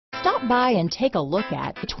Stop by and take a look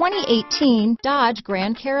at the 2018 Dodge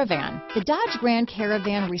Grand Caravan. The Dodge Grand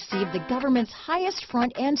Caravan received the government's highest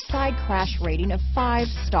front and side crash rating of 5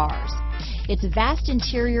 stars. Its vast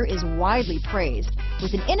interior is widely praised,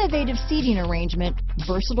 with an innovative seating arrangement,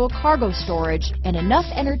 versatile cargo storage, and enough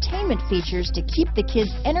entertainment features to keep the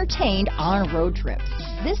kids entertained on road trips.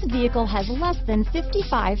 This vehicle has less than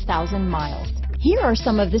 55,000 miles. Here are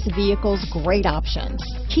some of this vehicle's great options: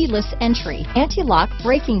 keyless entry, anti-lock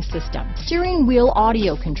braking system, steering wheel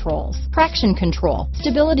audio controls, traction control,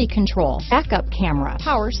 stability control, backup camera,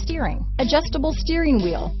 power steering, adjustable steering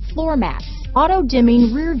wheel, floor mats, auto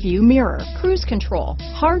dimming rear view mirror, cruise control,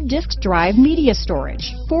 hard disk drive media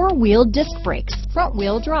storage, 4-wheel disc brakes, front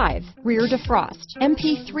wheel drive, rear defrost,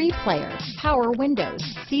 MP3 player, power windows,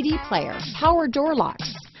 CD player, power door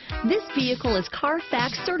locks. This vehicle is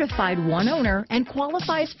Carfax certified one owner and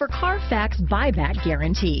qualifies for Carfax buyback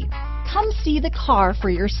guarantee. Come see the car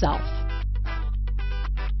for yourself.